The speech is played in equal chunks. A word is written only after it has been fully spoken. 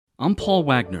I'm Paul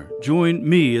Wagner. Join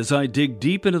me as I dig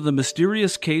deep into the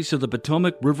mysterious case of the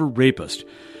Potomac River rapist.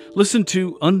 Listen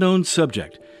to Unknown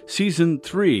Subject, Season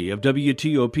 3 of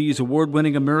WTOP's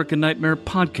award-winning American Nightmare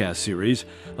podcast series,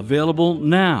 available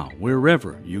now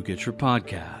wherever you get your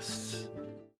podcasts.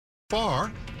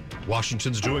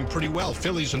 Washington's doing pretty well.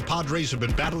 Phillies and Padres have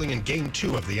been battling in Game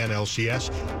 2 of the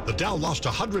NLCS. The Dow lost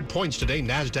 100 points today.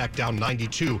 NASDAQ down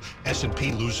 92.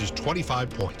 S&P loses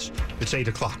 25 points. It's 8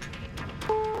 o'clock.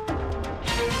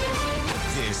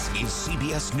 This is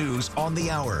CBS News on the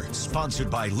Hour, sponsored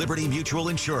by Liberty Mutual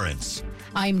Insurance.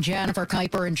 I'm Jennifer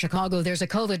Kuiper in Chicago. There's a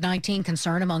COVID-19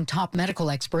 concern among top medical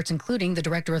experts, including the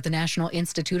director of the National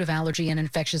Institute of Allergy and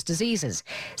Infectious Diseases.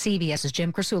 CBS's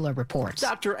Jim Krasula reports.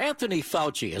 Dr. Anthony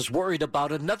Fauci is worried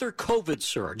about another COVID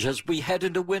surge as we head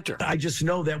into winter. I just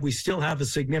know that we still have a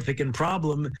significant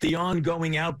problem, the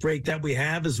ongoing outbreak that we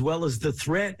have, as well as the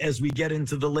threat as we get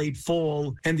into the late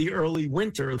fall and the early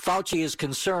winter. Fauci is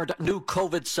concerned new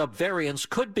COVID subvariants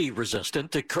could be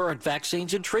resistant to current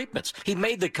vaccines and treatments. He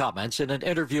made the comments in an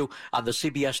interview on the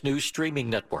CBS News streaming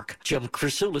network. Jim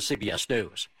Krasula, CBS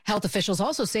News. Health officials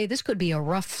also say this could be a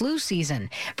rough flu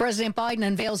season. President Biden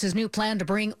unveils his new plan to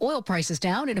bring oil prices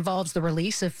down. It involves the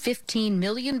release of 15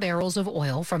 million barrels of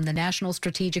oil from the National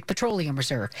Strategic Petroleum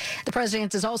Reserve. The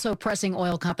president is also pressing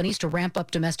oil companies to ramp up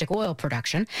domestic oil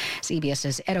production.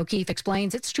 CBS's Ed O'Keefe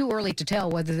explains it's too early to tell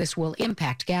whether this will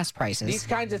impact gas prices. These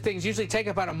kinds of things usually take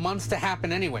about a month to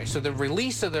happen anyway, so the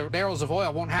release of the barrels of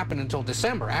oil won't happen until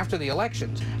December, after the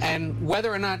elections. And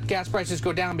whether or not gas prices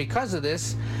go down because of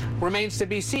this remains to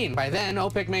be seen. By then,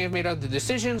 OPEC may have made other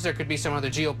decisions. There could be some other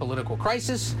geopolitical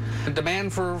crisis. The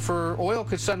demand for oil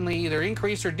could suddenly either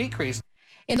increase or decrease.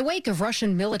 In the wake of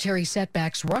Russian military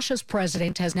setbacks, Russia's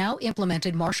president has now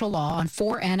implemented martial law on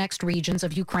 4 annexed regions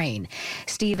of Ukraine.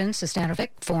 Steven Sestanovic,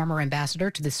 former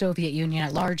ambassador to the Soviet Union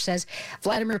at large, says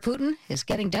Vladimir Putin is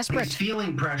getting desperate. He's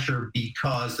feeling pressure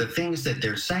because the things that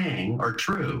they're saying are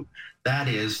true. That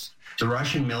is, the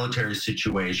Russian military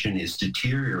situation is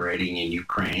deteriorating in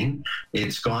Ukraine.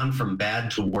 It's gone from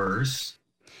bad to worse.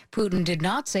 Putin did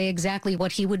not say exactly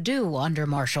what he would do under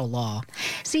martial law.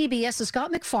 CBS's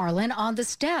Scott MacFarlane on the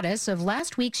status of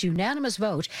last week's unanimous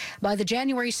vote by the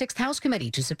January 6th House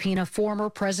Committee to subpoena former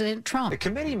President Trump. The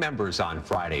committee members on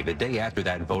Friday, the day after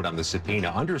that vote on the subpoena,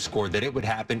 underscored that it would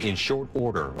happen in short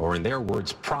order, or in their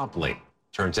words, promptly.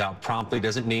 Turns out promptly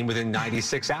doesn't mean within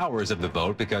 96 hours of the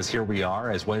vote, because here we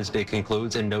are as Wednesday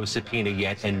concludes and no subpoena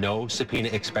yet, and no subpoena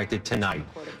expected tonight.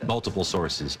 Multiple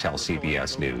sources tell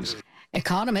CBS News.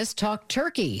 Economists talk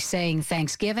Turkey, saying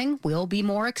Thanksgiving will be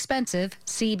more expensive.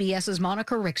 CBS's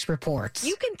Monica Ricks reports.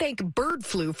 You can thank bird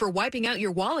flu for wiping out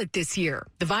your wallet this year.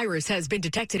 The virus has been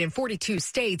detected in 42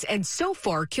 states and so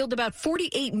far killed about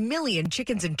 48 million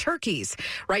chickens and turkeys.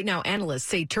 Right now, analysts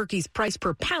say turkey's price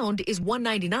per pound is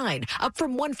 $1.99, up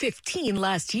from $1.15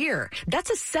 last year. That's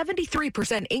a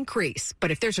 73% increase.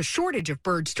 But if there's a shortage of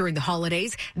birds during the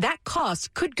holidays, that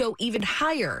cost could go even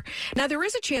higher. Now, there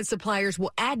is a chance suppliers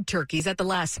will add turkeys at the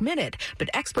last minute, but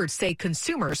experts say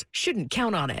consumers shouldn't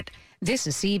count on it. This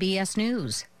is CBS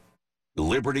News.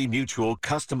 Liberty Mutual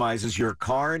customizes your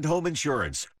car and home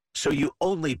insurance, so you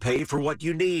only pay for what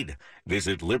you need.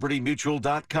 Visit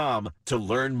libertymutual.com to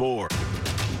learn more.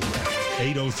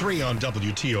 8:03 on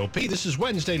WTOP. This is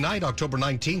Wednesday night, October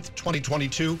 19th,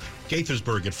 2022.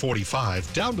 Gaithersburg at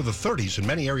 45, down to the 30s in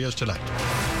many areas tonight.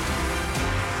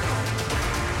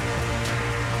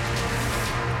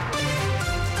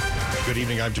 Good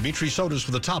evening. I'm Dimitri Sotis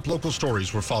with the top local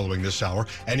stories we're following this hour.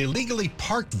 An illegally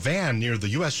parked van near the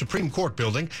U.S. Supreme Court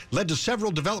building led to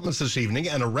several developments this evening,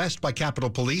 an arrest by Capitol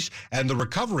Police and the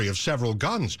recovery of several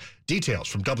guns. Details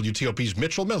from WTOP's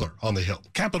Mitchell Miller on the Hill.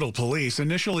 Capitol Police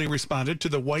initially responded to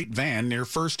the white van near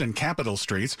 1st and Capitol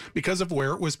Streets because of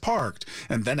where it was parked.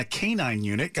 And then a canine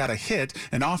unit got a hit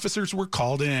and officers were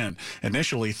called in.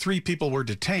 Initially, 3 people were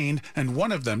detained and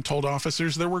one of them told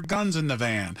officers there were guns in the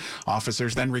van.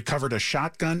 Officers then recovered a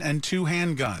shotgun and 2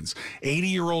 handguns.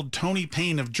 80-year-old Tony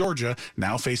Payne of Georgia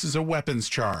now faces a weapons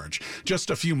charge. Just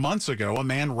a few months ago, a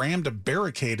man rammed a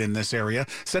barricade in this area,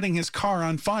 setting his car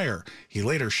on fire. He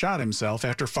later shot himself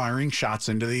after firing shots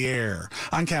into the air.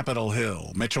 On Capitol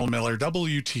Hill, Mitchell Miller,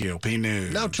 WTOP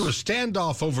News. Now to a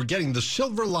standoff over getting the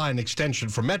Silver Line extension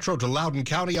from Metro to Loudoun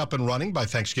County up and running by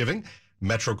Thanksgiving.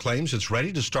 Metro claims it's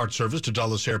ready to start service to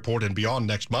Dulles Airport and beyond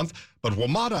next month, but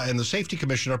WMATA and the Safety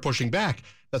Commission are pushing back.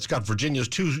 That's got Virginia's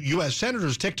 2 U.S.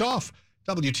 senators ticked off.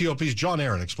 WTOP's John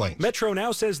Aaron explains. Metro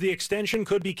now says the extension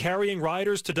could be carrying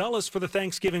riders to Dulles for the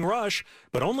Thanksgiving rush,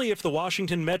 but only if the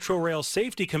Washington Metro Rail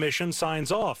Safety Commission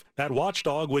signs off. That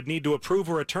watchdog would need to approve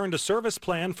a return-to-service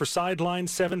plan for Sideline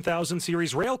 7000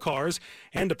 series rail cars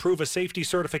and approve a safety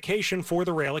certification for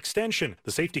the rail extension.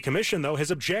 The Safety Commission, though,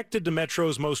 has objected to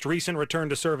Metro's most recent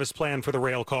return-to-service plan for the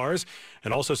rail cars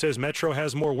and also says Metro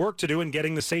has more work to do in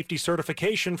getting the safety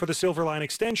certification for the Silverline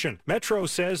extension. Metro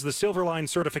says the Silverline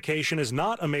certification is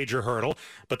not a major hurdle,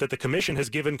 but that the commission has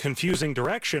given confusing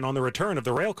direction on the return of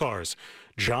the rail cars.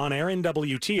 John Aaron,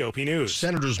 WTOP News.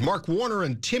 Senators Mark Warner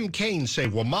and Tim Kaine say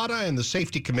WMATA and the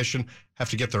Safety Commission have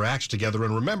to get their acts together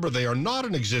and remember they are not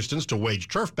in existence to wage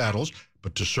turf battles,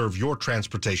 but to serve your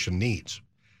transportation needs.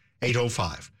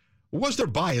 8:05. Was there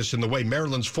bias in the way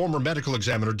Maryland's former medical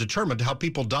examiner determined how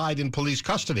people died in police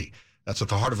custody? That's at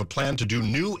the heart of a plan to do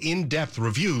new in-depth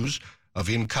reviews of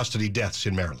in-custody deaths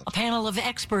in Maryland. A panel of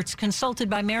experts consulted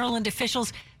by Maryland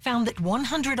officials found that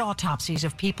 100 autopsies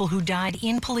of people who died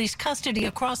in police custody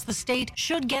across the state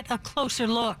should get a closer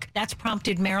look. That's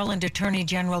prompted Maryland Attorney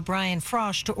General Brian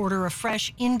Frosh to order a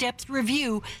fresh, in-depth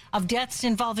review of deaths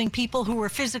involving people who were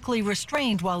physically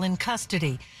restrained while in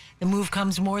custody. The move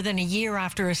comes more than a year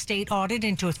after a state audit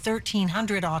into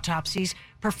 1,300 autopsies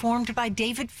performed by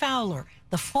David Fowler,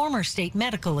 the former state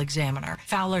medical examiner.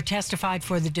 Fowler testified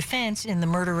for the defense in the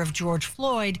murder of George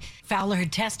Floyd. Fowler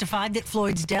had testified that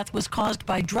Floyd's death was caused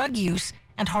by drug use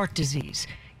and heart disease.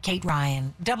 Kate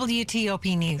Ryan,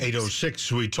 WTOP News.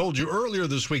 8:06. We told you earlier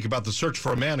this week about the search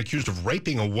for a man accused of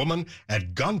raping a woman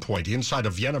at gunpoint inside a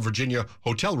Vienna, Virginia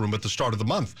hotel room at the start of the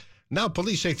month. Now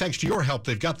police say thanks to your help,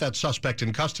 they've got that suspect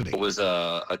in custody. It was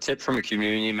a tip from a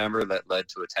community member that led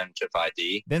to a tentative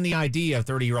ID. Then the ID of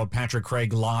 30-year-old Patrick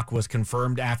Craig Locke was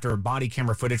confirmed after body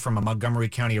camera footage from a Montgomery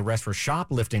County arrest for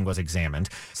shoplifting was examined.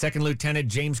 Second Lieutenant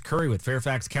James Curry with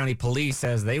Fairfax County Police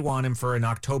says they want him for an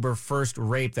October 1st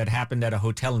rape that happened at a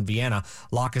hotel in Vienna.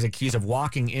 Locke is accused of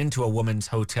walking into a woman's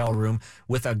hotel room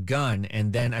with a gun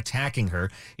and then attacking her.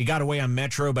 He got away on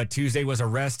Metro, but Tuesday was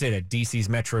arrested at D.C.'s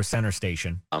Metro Center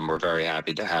Station. We're very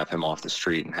happy to have him off the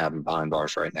street and have him behind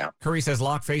bars right now. Curry says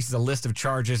Locke faces a list of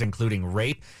charges, including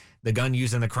rape. The gun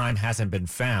used in the crime hasn't been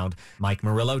found. Mike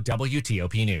Murillo,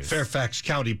 WTOP News. Fairfax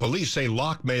County Police say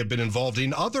Locke may have been involved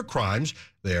in other crimes.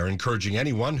 They are encouraging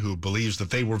anyone who believes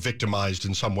that they were victimized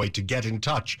in some way to get in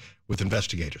touch with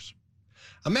investigators.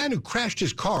 A man who crashed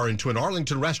his car into an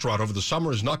Arlington restaurant over the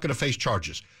summer is not going to face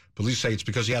charges. Police say it's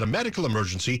because he had a medical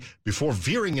emergency before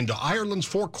veering into Ireland's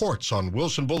Four Courts on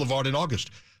Wilson Boulevard in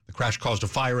August. The crash caused a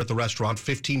fire at the restaurant.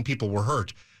 15 people were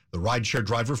hurt. The rideshare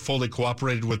driver fully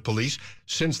cooperated with police.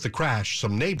 Since the crash,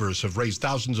 some neighbors have raised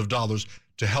thousands of dollars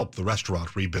to help the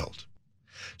restaurant rebuild.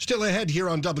 Still ahead here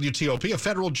on WTOP, a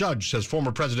federal judge says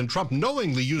former President Trump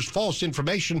knowingly used false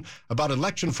information about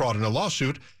election fraud in a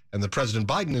lawsuit, and that President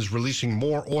Biden is releasing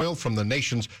more oil from the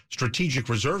nation's strategic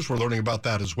reserves. We're learning about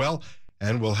that as well,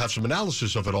 and we'll have some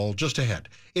analysis of it all just ahead.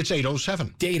 It's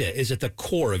 8:07. Data is at the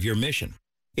core of your mission.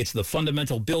 It's the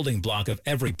fundamental building block of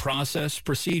every process,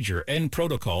 procedure, and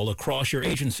protocol across your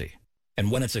agency. And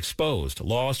when it's exposed,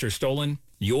 lost, or stolen,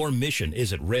 your mission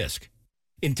is at risk.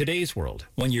 In today's world,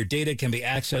 when your data can be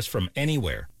accessed from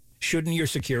anywhere, shouldn't your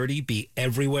security be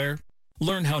everywhere?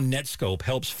 Learn how Netskope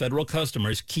helps federal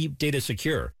customers keep data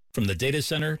secure from the data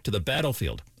center to the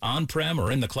battlefield, on-prem or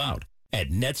in the cloud, at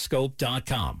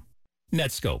Netskope.com.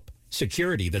 Netskope.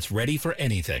 Security that's ready for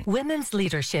anything. Women's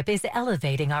leadership is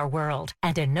elevating our world,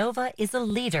 and Inova is a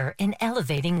leader in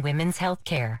elevating women's health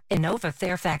care. Inova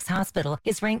Fairfax Hospital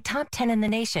is ranked top 10 in the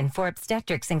nation for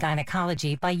obstetrics and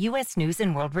gynecology by U.S. News &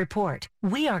 World Report.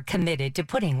 We are committed to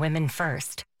putting women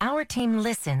first. Our team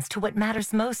listens to what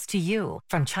matters most to you,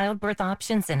 from childbirth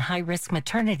options and high-risk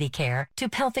maternity care to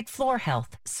pelvic floor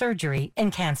health, surgery,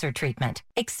 and cancer treatment.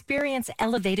 Experience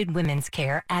elevated women's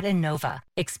care at Inova.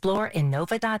 Explore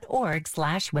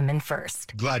Inova.org/women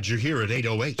first. Glad you're here at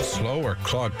 8:08. Slow or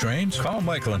clogged drains? Call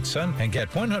Michael & Son and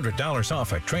get $100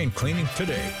 off at drain cleaning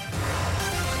today.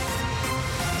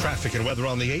 Traffic and weather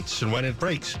on the 8s and when it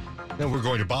breaks. Now we're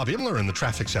going to Bob Imler in the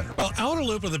traffic center. Well, outer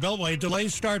loop of the Beltway,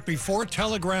 delays start before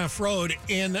Telegraph Road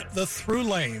in the through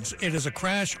lanes. It is a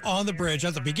crash on the bridge,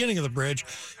 at the beginning of the bridge,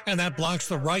 and that blocks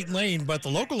the right lane, but the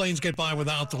local lanes get by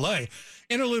without delay.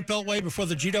 Inner loop Beltway before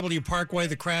the GW Parkway,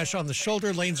 the crash on the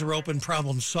shoulder. Lanes are open,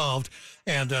 problem solved.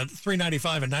 And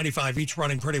 395 and 95 each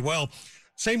running pretty well.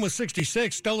 Same with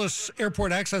 66. Dulles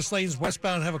Airport access lanes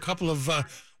westbound have a couple of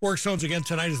work zones again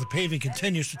tonight as the paving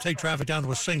continues to take traffic down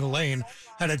to a single lane.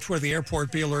 Headed toward the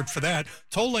airport, be alert for that.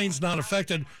 Toll lanes not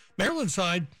affected. Maryland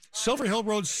side, Silver Hill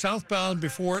Road southbound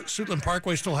before Suitland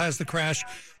Parkway still has the crash,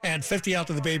 and 50 out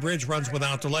to the Bay Bridge runs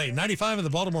without delay. 95 and the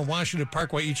Baltimore-Washington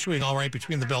Parkway each doing all right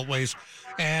between the beltways.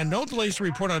 And no delays to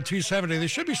report on 270. They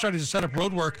should be starting to set up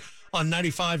road work on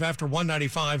 95 after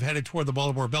 195 headed toward the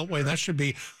Baltimore Beltway. That should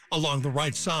be along the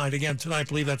right side. Again, tonight, I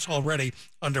believe that's already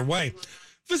underway.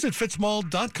 Visit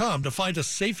fitzmall.com to find a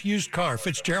safe used car.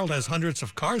 Fitzgerald has hundreds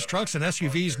of cars, trucks, and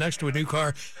SUVs next to a new car.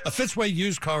 A Fitzway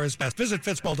used car is best. Visit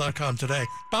fitzmall.com today.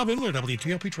 Bob Imler,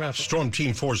 WTOP Traffic. Storm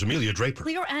Team 4's Amelia Draper.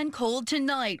 Clear and cold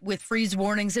tonight with freeze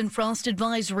warnings and frost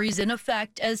advisories in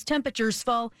effect as temperatures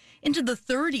fall into the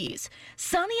 30s.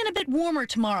 Sunny and a bit warmer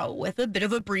tomorrow with a bit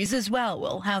of a breeze as well.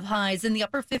 We'll have highs in the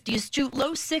upper 50s to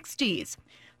low 60s.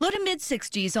 Low to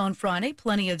mid-60s on Friday,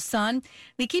 plenty of sun.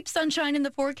 We keep sunshine in the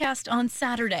forecast on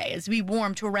Saturday as we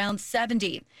warm to around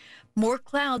 70. More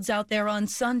clouds out there on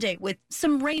Sunday with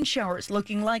some rain showers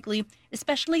looking likely,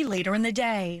 especially later in the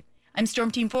day. I'm Storm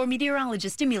Team 4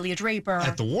 meteorologist Amelia Draper.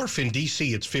 At the Wharf in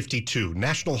D.C., it's 52.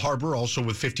 National Harbor also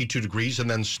with 52 degrees, and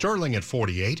then Sterling at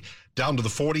 48. Down to the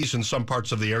 40s in some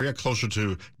parts of the area, closer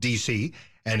to D.C.,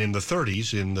 and in the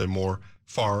 30s in the more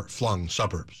far-flung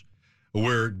suburbs.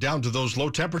 We're down to those low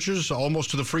temperatures,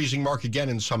 almost to the freezing mark again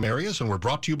in some areas, and we're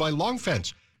brought to you by Long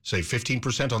Fence. Save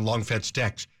 15% on Long Fence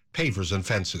decks, pavers, and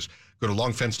fences. Go to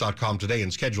longfence.com today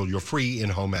and schedule your free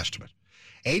in-home estimate.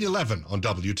 8:11 on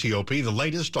WTOP, the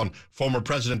latest on former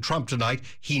President Trump tonight.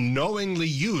 He knowingly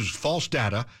used false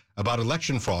data about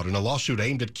election fraud in a lawsuit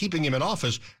aimed at keeping him in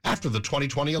office after the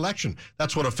 2020 election.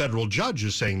 That's what a federal judge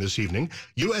is saying this evening.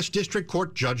 U.S. District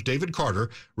Court Judge David Carter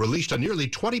released a nearly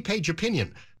 20-page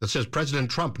opinion that says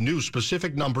President Trump knew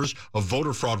specific numbers of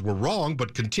voter fraud were wrong,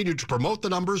 but continued to promote the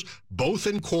numbers both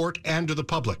in court and to the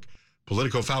public.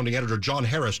 Politico founding editor John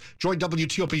Harris joined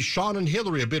WTOP's Sean and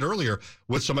Hillary a bit earlier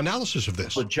with some analysis of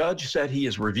this. The judge said he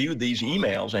has reviewed these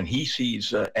emails and he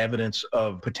sees evidence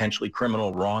of potentially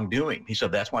criminal wrongdoing. He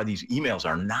said that's why these emails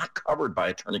are not covered by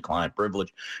attorney-client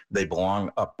privilege. They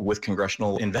belong up with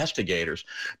congressional investigators.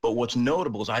 But what's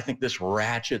notable is I think this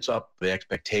ratchets up the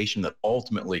expectation that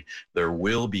ultimately there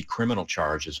will be criminal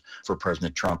charges for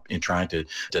President Trump in trying to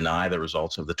deny the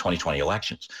results of the 2020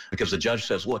 elections. Because the judge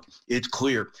says, look, it's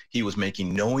clear he was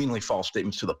making knowingly false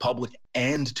statements to the public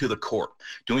and to the court.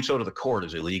 Doing so to the court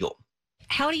is illegal.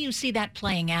 How do you see that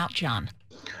playing out, John?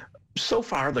 So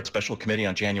far, the special committee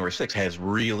on January 6th has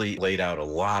really laid out a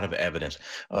lot of evidence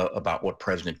about what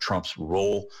President Trump's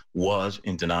role was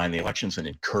in denying the elections and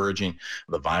encouraging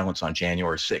the violence on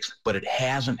January 6th. But it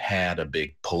hasn't had a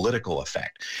big political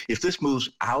effect. If this moves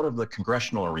out of the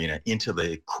congressional arena into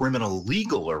the criminal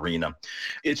legal arena,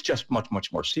 it's just much,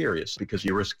 much more serious because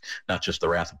you risk not just the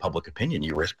wrath of public opinion,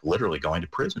 you risk literally going to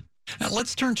prison. Now,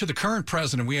 let's turn to the current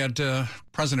president. We had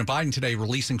President Biden today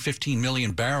releasing 15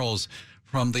 million barrels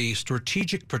from the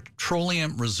Strategic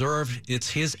Petroleum Reserve. It's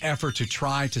his effort to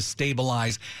try to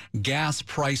stabilize gas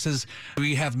prices.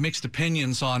 We have mixed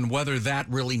opinions on whether that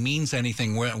really means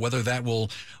anything, whether that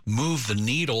will move the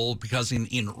needle, because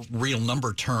in real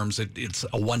number terms, it's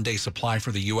a one-day supply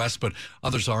for the U.S., but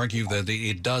others argue that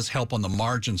it does help on the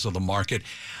margins of the market.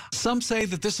 Some say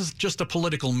that this is just a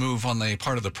political move on the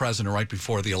part of the president right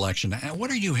before the election. What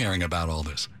are you hearing about all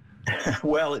this?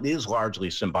 Well, it is largely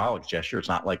a symbolic gesture. It's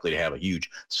not likely to have a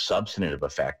huge substantive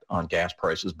effect on gas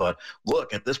prices. But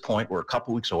look, at this point, we're a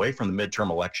couple weeks away from the midterm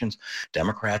elections.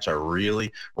 Democrats are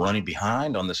really running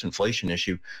behind on this inflation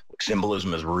issue.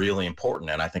 Symbolism is really important.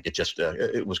 And I think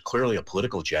it was clearly a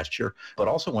political gesture, but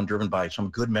also one driven by some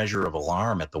good measure of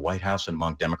alarm at the White House and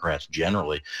among Democrats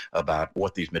generally about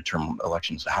what these midterm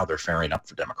elections, how they're faring up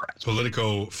for Democrats.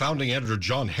 Politico founding editor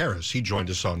John Harris, he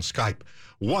joined us on Skype.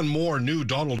 One more new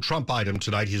Donald Trump item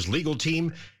tonight. His legal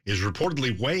team is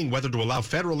reportedly weighing whether to allow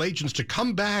federal agents to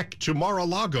come back to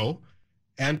Mar-a-Lago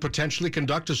and potentially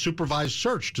conduct a supervised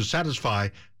search to satisfy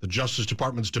the Justice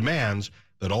Department's demands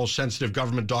that all sensitive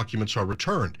government documents are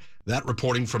returned. That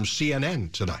reporting from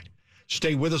CNN tonight.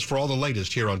 Stay with us for all the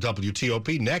latest here on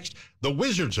WTOP. Next, the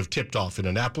Wizards have tipped off in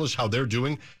Annapolis how they're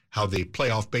doing, how the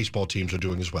playoff baseball teams are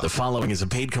doing as well. The following is a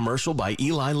paid commercial by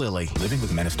Eli Lilly. Living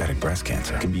with metastatic breast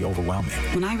cancer can be overwhelming.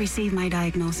 When I received my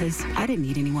diagnosis, I didn't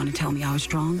need anyone to tell me I was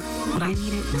strong. What I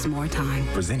needed was more time.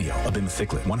 Verzenio,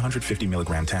 abimaciclib, 150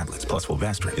 milligram tablets plus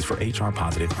fulvestrant is for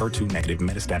HR-positive, HER2-negative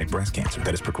metastatic breast cancer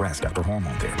that has progressed after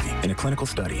hormone therapy. In a clinical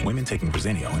study, women taking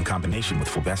Verzenio in combination with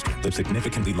fulvestrant lived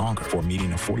significantly longer for a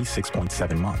median of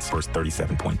 46.7 months versus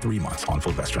 37.3 months on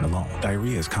fulvestrant alone.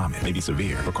 Diarrhea is common, may be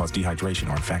severe, or cause dehydration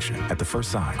or infection. infection. At the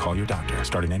first sign, call your doctor,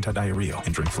 start an antidiarrheal,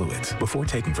 and drink fluids. Before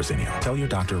taking Verzenio, tell your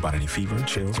doctor about any fever,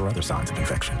 chills, or other signs of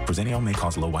infection. Verzenio may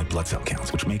cause low white blood cell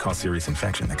counts, which may cause serious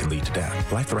infection that can lead to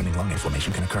death. Life-threatening lung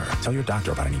inflammation can occur. Tell your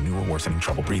doctor about any new or worsening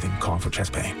trouble breathing, cough, or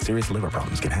chest pain. Serious liver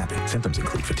problems can happen. Symptoms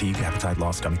include fatigue, appetite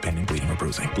loss, stomach pain, bleeding, or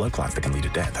bruising. Blood clots that can lead to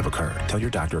death have occurred. Tell your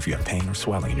doctor if you have pain or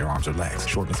swelling in your arms or legs,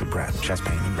 shortness of breath, chest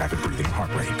pain, and rapid breathing or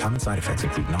heart rate. Common side effects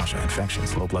include nausea,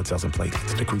 infections, low blood cells and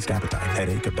platelets, decreased appetite,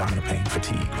 headache, abdominal pain,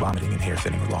 fatigue, vomiting, and hair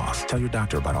thinning or loss. Tell your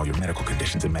doctor about all your medical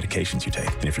conditions and medications you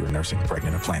take, and if you're nursing,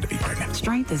 pregnant, or plan to be pregnant.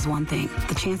 Strength is one thing.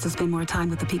 The chance to spend more time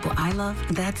with the people I love,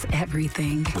 that's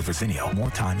everything. With Verzenio,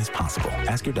 more time is possible.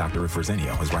 Ask your doctor if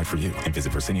Verzenio is right for you and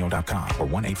visit Verzenio.com or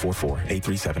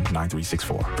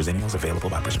 1-844-837-9364. Verzenio is available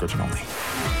by prescription only.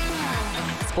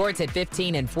 Sports at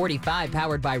 15 and 45,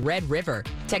 powered by Red River.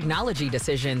 Technology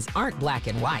decisions aren't black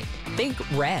and white. Think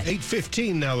red.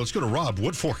 8:15 now. Let's go to Rob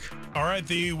Woodfork. All right,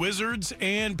 the Wizards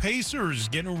and Pacers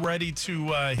getting ready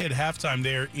to hit halftime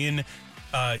there in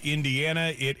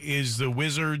Indiana. It is the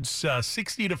Wizards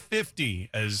 60-50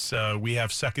 as we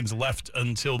have seconds left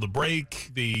until the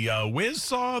break. The Wiz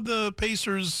saw the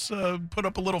Pacers put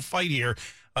up a little fight here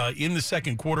in the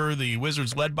second quarter. The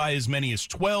Wizards led by as many as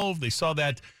 12. They saw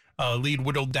that lead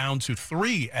whittled down to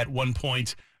 3 at one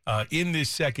point in this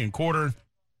second quarter.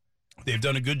 They've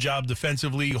done a good job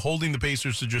defensively, holding the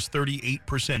Pacers to just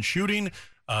 38% shooting.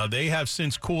 They have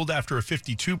since cooled after a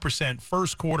 52%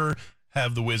 first quarter,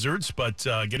 have the Wizards, but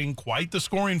getting quite the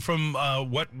scoring from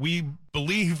what we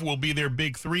believe will be their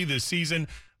big three this season.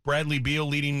 Bradley Beal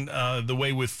leading the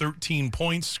way with 13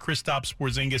 points. Kristaps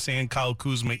Porzingis and Kyle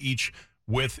Kuzma each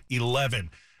with 11.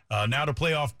 Now to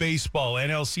playoff baseball,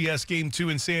 NLCS Game 2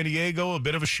 in San Diego. A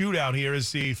bit of a shootout here as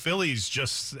the Phillies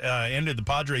just ended the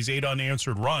Padres' 8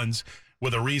 unanswered runs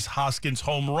with a Rhys Hoskins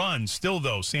home run. Still,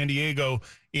 though, San Diego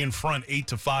in front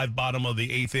 8-5, bottom of the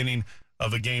 8th inning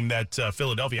of a game that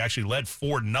Philadelphia actually led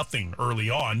 4-0 early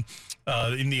on.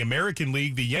 In the American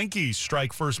League, the Yankees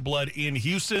strike first blood in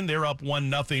Houston. They're up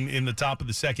 1-0 in the top of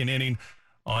the second inning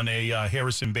on a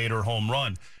Harrison Bader home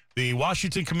run. The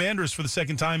Washington Commanders, for the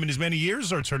second time in as many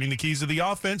years, are turning the keys of the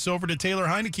offense over to Taylor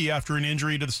Heineke after an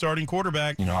injury to the starting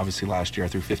quarterback. You know, obviously last year I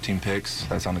threw 15 picks.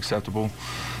 That's unacceptable.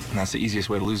 And that's the easiest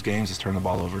way to lose games is turn the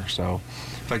ball over. So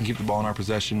if I can keep the ball in our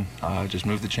possession, just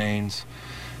move the chains.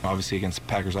 Obviously against the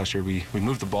Packers last year, we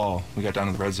moved the ball. We got down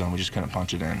to the red zone. We just couldn't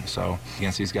punch it in. So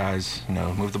against these guys, you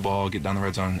know, move the ball, get down the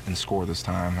red zone, and score this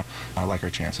time. I like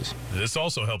our chances. This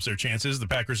also helps their chances. The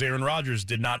Packers' Aaron Rodgers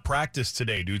did not practice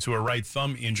today due to a right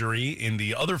thumb injury. In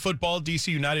the other football, DC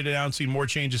United announcing more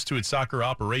changes to its soccer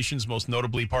operations, most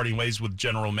notably parting ways with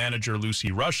general manager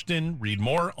Lucy Rushton. Read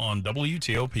more on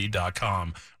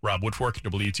WTOP.com. Rob Woodfork,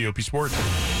 WTOP Sports.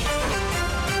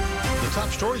 The top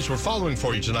stories we're following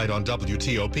for you tonight on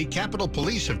WTOP. Capitol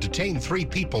Police have detained 3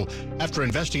 people after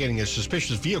investigating a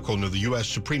suspicious vehicle near the U.S.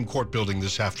 Supreme Court building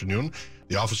this afternoon.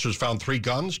 The officers found 3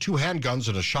 guns, 2 handguns,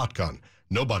 and a shotgun.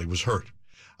 Nobody was hurt.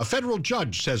 A federal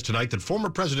judge says tonight that former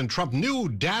President Trump knew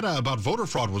data about voter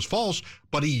fraud was false,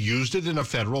 but he used it in a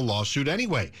federal lawsuit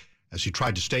anyway, as he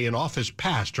tried to stay in office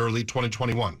past early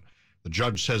 2021. The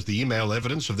judge says the email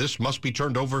evidence of this must be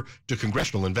turned over to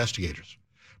congressional investigators.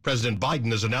 President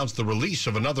Biden has announced the release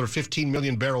of another 15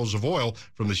 million barrels of oil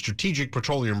from the Strategic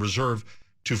Petroleum Reserve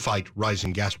to fight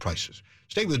rising gas prices.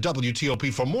 Stay with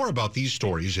WTOP for more about these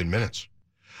stories in minutes.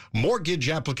 Mortgage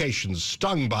applications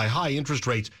stung by high interest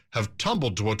rates have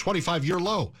tumbled to a 25-year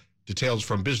low. Details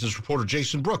from business reporter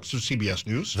Jason Brooks of CBS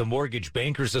News. The Mortgage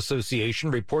Bankers Association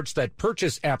reports that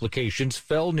purchase applications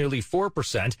fell nearly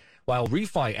 4%, while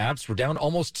refi apps were down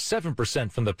almost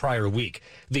 7% from the prior week.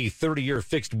 The 30-year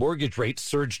fixed mortgage rate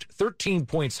surged 13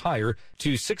 points higher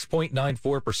to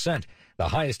 6.94%, the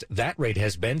highest that rate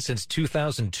has been since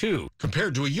 2002.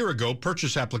 Compared to a year ago,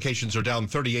 purchase applications are down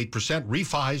 38%,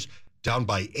 refis down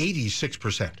by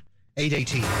 86%.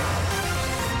 818.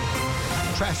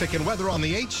 Traffic and weather on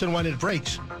the 8s and when it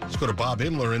breaks. Let's go to Bob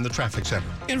Imler in the traffic center.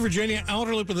 In Virginia,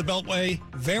 outer loop of the Beltway,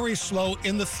 very slow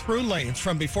in the through lanes.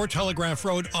 From before Telegraph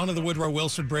Road onto the Woodrow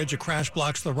Wilson Bridge, a crash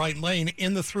blocks the right lane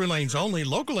in the through lanes only.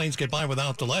 Local lanes get by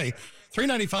without delay.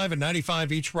 395 and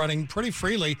 95 each running pretty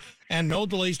freely, and no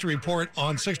delays to report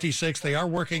on 66. They are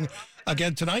working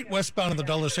again tonight westbound of the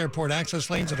Dulles Airport access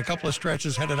lanes and a couple of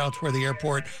stretches headed out toward the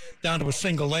airport down to a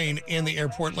single lane in the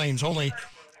airport lanes only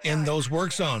in those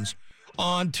work zones.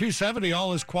 On 270,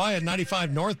 all is quiet.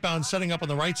 95 northbound setting up on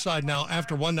the right side now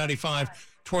after 195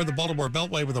 toward the Baltimore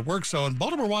Beltway with a work zone.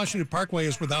 Baltimore-Washington Parkway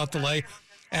is without delay,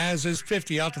 as is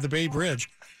 50 out to the Bay Bridge.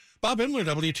 Bob Imler,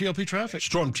 WTOP Traffic.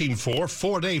 Storm Team 4,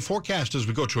 4-day forecast as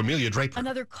we go to Amelia Draper.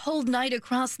 Another cold night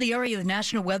across the area. The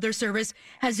National Weather Service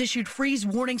has issued freeze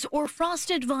warnings or frost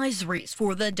advisories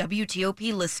for the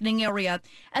WTOP listening area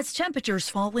as temperatures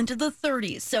fall into the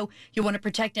 30s. So you want to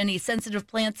protect any sensitive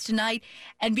plants tonight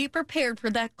and be prepared for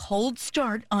that cold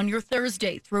start on your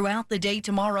Thursday. Throughout the day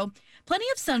tomorrow, plenty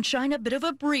of sunshine, a bit of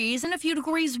a breeze, and a few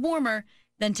degrees warmer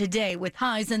than today, with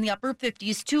highs in the upper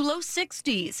 50s to low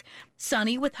 60s.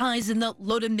 Sunny with highs in the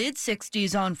low to mid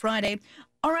 60s on Friday.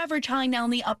 Our average high now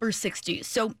in the upper 60s.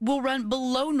 So we'll run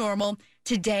below normal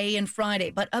today and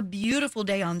Friday, but a beautiful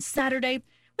day on Saturday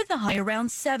with a high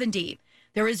around 70.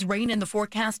 There is rain in the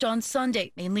forecast on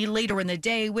Sunday, mainly later in the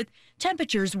day, with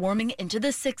temperatures warming into the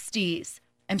 60s.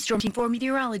 I'm Storm Team 4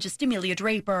 meteorologist Amelia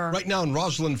Draper. Right now in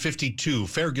Roslyn, 52.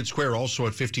 Farragut Square also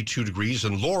at 52 degrees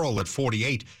and Laurel at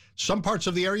 48. Some parts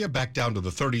of the area back down to the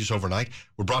 30s overnight.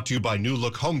 We're brought to you by New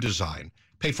Look Home Design.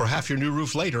 Pay for half your new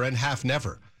roof later and half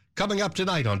never. Coming up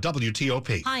tonight on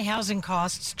WTOP. High housing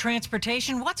costs,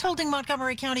 transportation. What's holding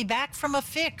Montgomery County back from a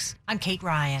fix? I'm Kate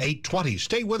Ryan. 8:20.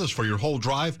 Stay with us for your whole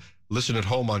drive. Listen at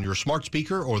home on your smart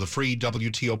speaker or the free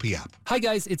WTOP app. Hi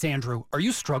guys, it's Andrew. Are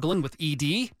you struggling with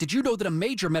ED? Did you know that a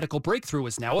major medical breakthrough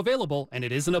is now available and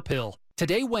it isn't a pill?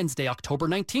 Today, Wednesday, October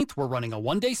 19th, we're running a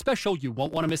one-day special you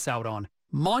won't want to miss out on.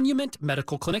 Monument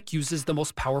Medical Clinic uses the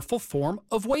most powerful form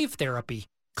of wave therapy,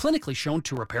 clinically shown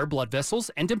to repair blood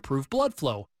vessels and improve blood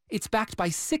flow. It's backed by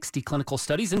 60 clinical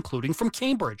studies, including from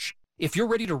Cambridge. If you're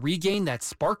ready to regain that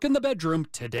spark in the bedroom,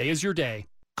 today is your day.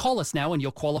 Call us now and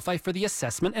you'll qualify for the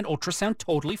assessment and ultrasound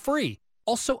totally free.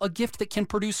 Also, a gift that can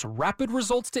produce rapid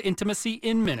results to intimacy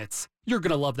in minutes. You're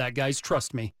going to love that, guys,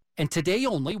 trust me. And today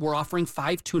only, we're offering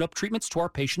 5 tune-up treatments to our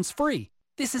patients free.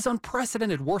 This is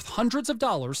unprecedented, worth hundreds of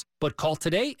dollars, but call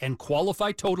today and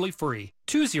qualify totally free.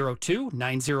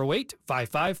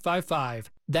 202-908-5555.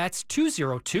 That's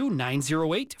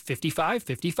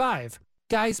 202-908-5555.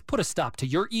 Guys, put a stop to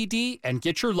your ED and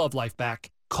get your love life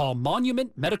back. Call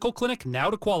Monument Medical Clinic now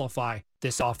to qualify.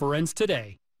 This offer ends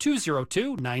today.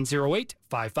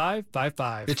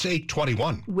 202-908-5555. It's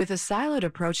 8:21. With a siloed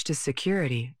approach to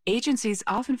security, agencies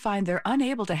often find they're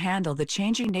unable to handle the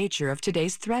changing nature of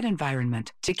today's threat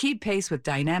environment. To keep pace with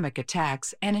dynamic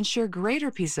attacks and ensure greater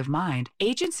peace of mind,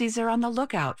 agencies are on the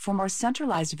lookout for more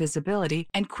centralized visibility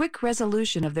and quick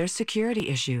resolution of their security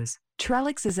issues.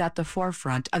 Trellix is at the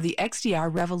forefront of the XDR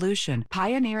revolution,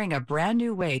 pioneering a brand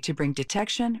new way to bring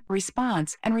detection,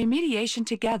 response, and remediation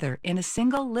together in a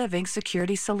single living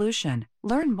security solution.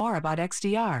 Learn more about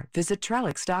XDR. Visit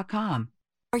Trellix.com.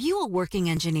 Are you a working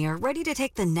engineer ready to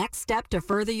take the next step to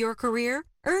further your career?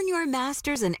 Earn your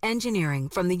master's in engineering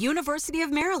from the University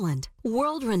of Maryland.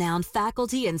 World-renowned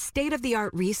faculty and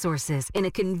state-of-the-art resources in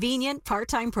a convenient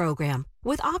part-time program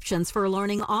with options for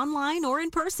learning online or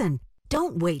in person.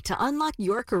 Don't wait to unlock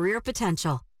your career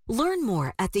potential. Learn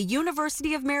more at the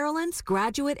University of Maryland's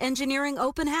Graduate Engineering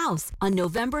Open House on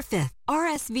November 5th.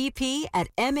 RSVP at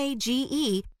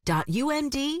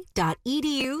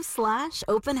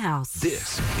mage.umd.edu/open house.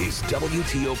 This is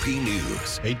WTOP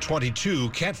News. 8:22.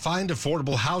 Can't find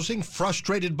affordable housing?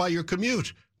 Frustrated by your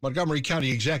commute? Montgomery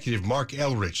County Executive Mark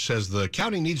Elrich says the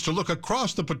county needs to look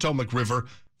across the Potomac River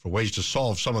for ways to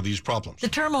solve some of these problems. The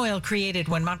turmoil created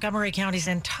when Montgomery County's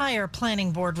entire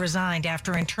planning board resigned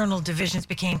after internal divisions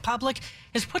became public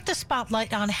has put the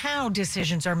spotlight on how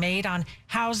decisions are made on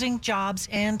housing, jobs,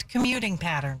 and commuting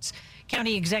patterns.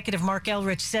 County Executive Mark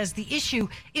Elrich says the issue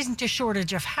isn't a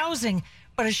shortage of housing,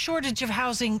 but a shortage of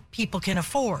housing people can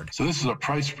afford. So this is a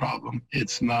price problem.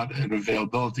 It's not an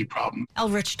availability problem.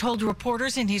 Elrich told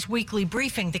reporters in his weekly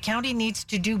briefing the county needs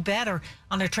to do better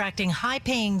on attracting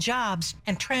high-paying jobs,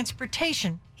 and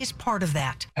transportation is part of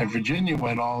that. And Virginia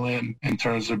went all in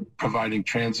terms of providing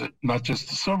transit, not just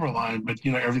the Silver Line, but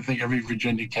every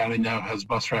Virginia county now has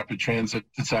bus rapid transit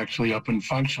that's actually up and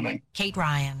functioning. Kate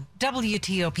Ryan,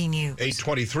 WTOP News.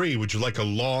 8:23. Would you like a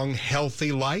long,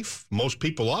 healthy life? Most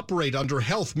people operate under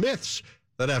health myths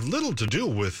that have little to do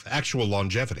with actual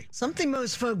longevity. Something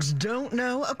most folks don't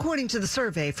know, according to the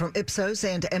survey from Ipsos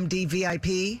and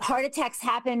MDVIP. Heart attacks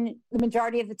happen the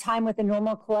majority of the time with a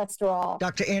normal cholesterol.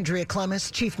 Dr. Andrea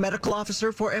Clemmis, Chief Medical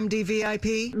Officer for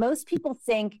MDVIP. Most people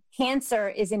think cancer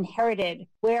is inherited,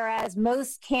 whereas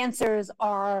most cancers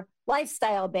are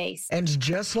lifestyle-based. And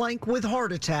just like with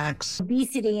heart attacks,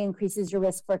 obesity increases your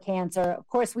risk for cancer. Of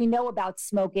course, we know about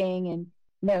smoking and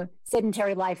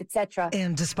sedentary life, etc.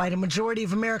 And despite a majority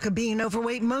of America being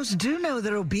overweight, most do know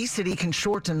that obesity can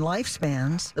shorten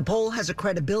lifespans. The poll has a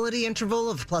credibility interval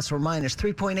of plus or minus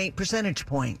 3.8 percentage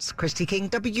points. Christy King,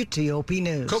 WTOP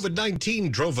News.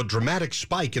 COVID-19 drove a dramatic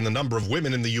spike in the number of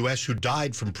women in the U.S. who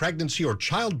died from pregnancy or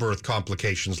childbirth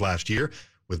complications last year,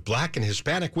 with Black and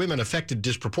Hispanic women affected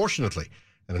disproportionately.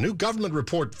 And a new government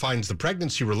report finds the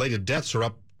pregnancy-related deaths are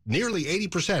up nearly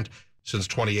 80% since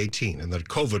 2018, and that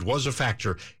COVID was a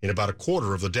factor in about a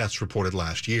quarter of the deaths reported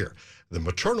last year. The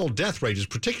maternal death rate is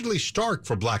particularly stark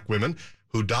for Black women,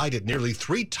 who died at nearly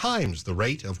 3 times the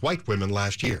rate of white women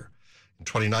last year. In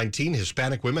 2019,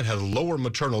 Hispanic women had a lower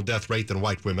maternal death rate than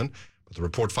white women, but the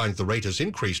report finds the rate has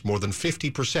increased more than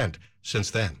 50% since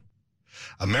then.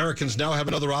 Americans now have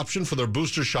another option for their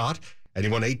booster shot.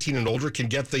 Anyone 18 and older can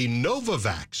get the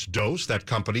Novavax dose, that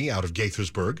company out of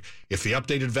Gaithersburg, if the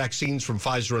updated vaccines from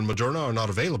Pfizer and Moderna are not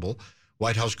available.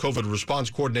 White House COVID response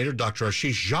coordinator Dr.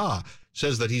 Ashish Jha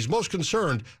says that he's most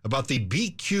concerned about the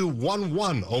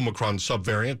BQ.1.1 Omicron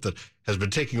subvariant that has been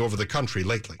taking over the country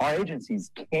lately. Our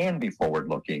agencies can be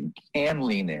forward-looking, can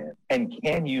lean in, and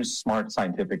can use smart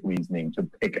scientific reasoning to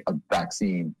pick a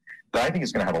vaccine that I think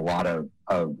is going to have a lot of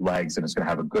legs, and it's going to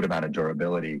have a good amount of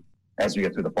durability as we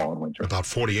get through the fall and winter. About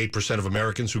 48% of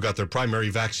Americans who got their primary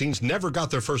vaccines never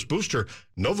got their first booster.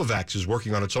 Novavax is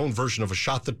working on its own version of a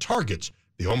shot that targets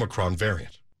the Omicron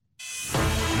variant.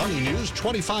 Money News,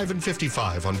 25 and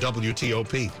 55 on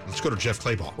WTOP. Let's go to Jeff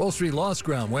Clabaugh. Wall Street lost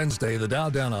ground Wednesday. The Dow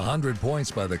down 100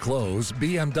 points by the close.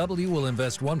 BMW will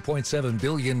invest $1.7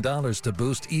 billion to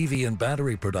boost EV and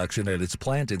battery production at its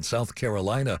plant in South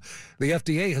Carolina. The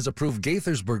FDA has approved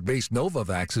Gaithersburg-based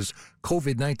Novavax's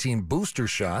COVID-19 booster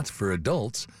shot for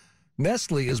adults.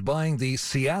 Nestle is buying the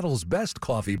Seattle's Best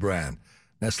coffee brand.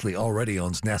 Nestle already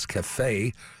owns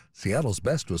Nescafé. Seattle's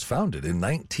Best was founded in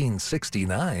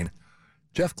 1969.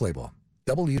 Jeff Clabaugh,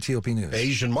 WTOP News.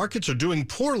 Asian markets are doing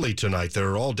poorly tonight.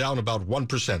 They're all down about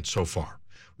 1% so far.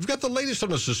 We've got the latest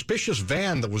on a suspicious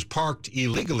van that was parked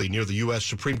illegally near the U.S.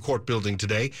 Supreme Court building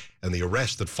today and the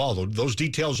arrest that followed. Those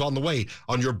details on the way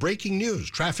on your breaking news,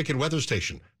 traffic and weather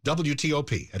station,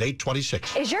 WTOP at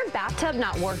 8:26. Is your bathtub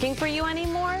not working for you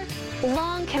anymore?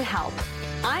 Long can help.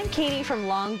 I'm Katie from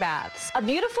Long Baths. A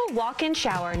beautiful walk-in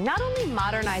shower not only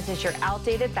modernizes your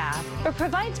outdated bath, but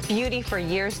provides beauty for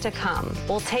years to come.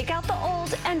 We'll take out the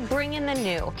old and bring in the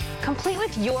new, complete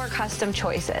with your custom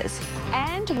choices.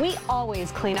 And we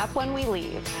always clean up when we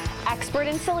leave. Expert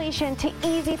installation to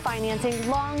easy financing,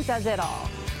 Long does it all.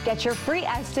 Get your free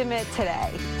estimate today.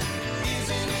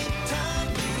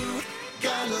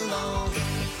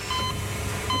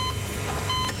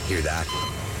 Hear that?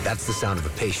 That's the sound of a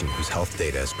patient whose health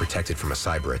data is protected from a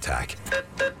cyber attack.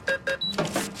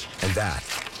 And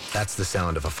that's the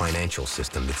sound of a financial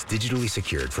system that's digitally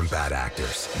secured from bad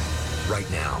actors. Right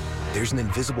now, there's an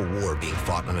invisible war being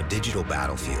fought on a digital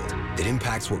battlefield that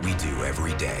impacts what we do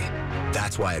every day.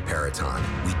 That's why at Peraton,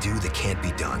 we do the can't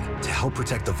be done to help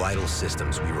protect the vital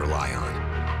systems we rely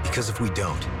on. Because if we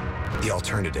don't, the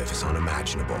alternative is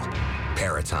unimaginable.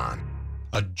 Peraton.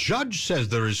 A judge says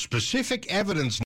there is specific evidence